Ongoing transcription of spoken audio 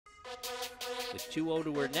With 2-0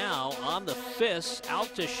 to her now on the fists,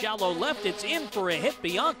 out to shallow left. It's in for a hit.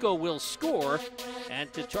 Bianco will score, and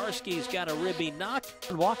Tatarski's got a ribby knock.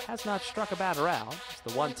 Walk has not struck a batter out.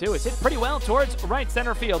 It's the 1-2. It's hit pretty well towards right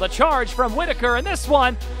center field. A charge from Whitaker, and this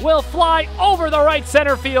one will fly over the right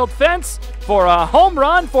center field fence for a home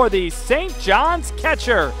run for the St. John's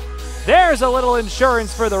catcher. There's a little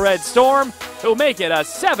insurance for the Red Storm, who make it a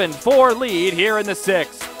 7-4 lead here in the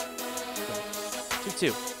 6th.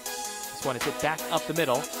 2-2. This one is hit back up the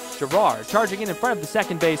middle. Girard charging in front of the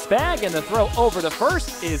second base bag, and the throw over to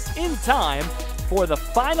first is in time for the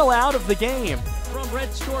final out of the game. From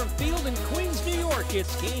Red Storm Field in Queens, New York,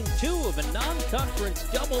 it's Game 2 of a non-conference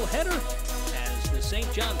doubleheader as the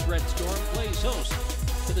St. John's Red Storm plays host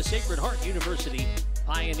to the Sacred Heart University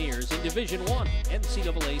Pioneers in Division I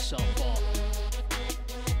NCAA softball.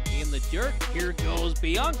 In the dirt, here goes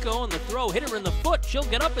Bianco, and the throw hit her in the foot. She'll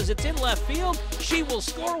get up as it's in left field. She will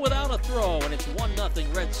score without a throw, and it's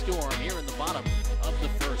 1-0 Red Storm here in the bottom of the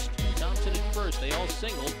first. Thompson at first, they all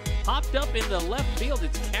singled. Popped up into left field,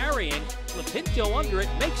 it's carrying. Lapinto under it,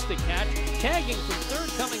 makes the catch. Tagging from third,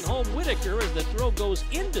 coming home Whitaker as the throw goes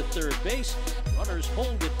into third base. Runners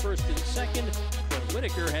hold at first and second, but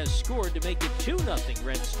Whitaker has scored to make it 2-0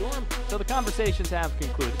 Red Storm. So the conversations have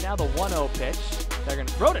concluded. Now the 1-0 pitch. They're going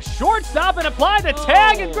to throw to shortstop and apply the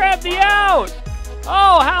tag and grab the out.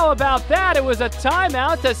 Oh, how about that? It was a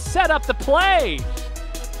timeout to set up the play.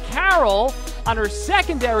 Carroll, on her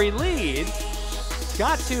secondary lead,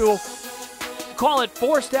 got to call it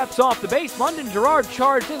 4 steps off the base. London Girard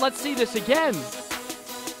charged in. Let's see this again.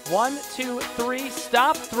 1, 2, 3,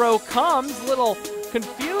 stop, throw comes. Little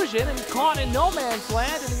confusion and caught in no man's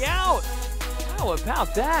land and the out. How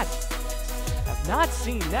about that? Have not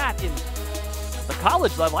seen that in the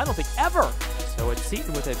college level, I don't think ever. So it's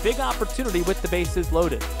Seton with a big opportunity with the bases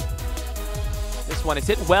loaded. This one is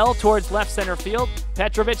hit well towards left center field.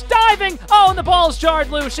 Petrovic diving. Oh, and the ball's jarred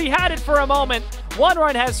loose. She had it for a moment. 1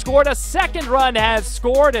 run has scored. A second run has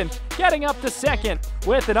scored. And getting up to second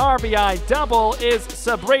with an RBI double is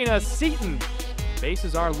Sabrina Seton.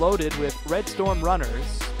 Bases are loaded with Red Storm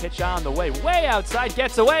runners. Pitch on the way outside.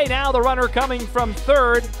 Gets away. Now the runner coming from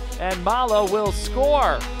third. And Malo will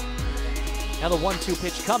score. Now the 1-2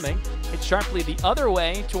 pitch coming. It's sharply the other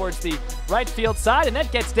way towards the right field side, and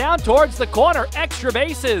that gets down towards the corner. Extra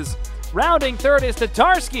bases. Rounding third is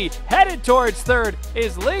Tatarski. Headed towards third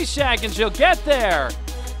is Leshak, and she'll get there.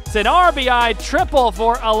 It's an RBI triple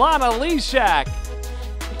for Alana Leshak.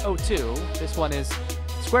 The 0-2. This one is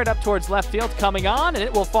squared up towards left field, coming on, and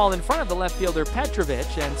it will fall in front of the left fielder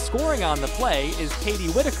Petrovic, and scoring on the play is Katie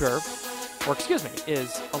Whitaker. Or excuse me,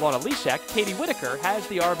 is Alana Leshak. Katie Whitaker has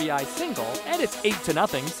the RBI single, and it's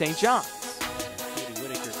 8-0 St. John's. Katie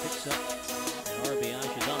Whitaker picks up an RBI.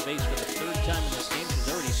 She's on base for the 3rd time in this game.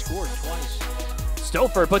 She's already scored twice.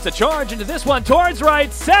 Stouffer puts a charge into this one towards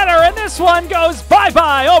right center, and this one goes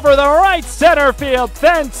bye-bye over the right center field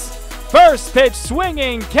fence. First pitch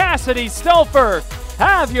swinging, Cassidy Stouffer.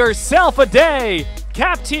 Have yourself a day.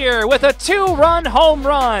 Capped here with a 2-run home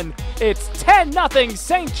run. It's 10-0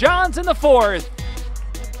 St. John's in the 4th.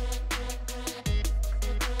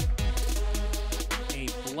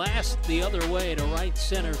 A blast the other way to right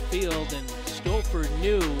center field, and Stouffer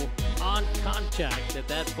knew on contact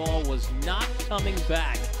that ball was not coming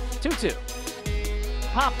back. 2-2.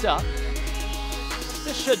 Popped up.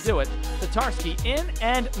 This should do it. Tatarski in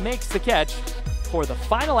and makes the catch for the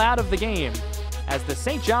final out of the game as the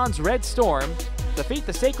St. John's Red Storm defeat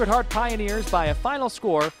the Sacred Heart Pioneers by a final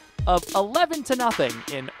score of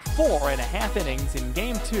 11-0 in 4.5 innings in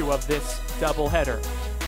Game 2 of this doubleheader.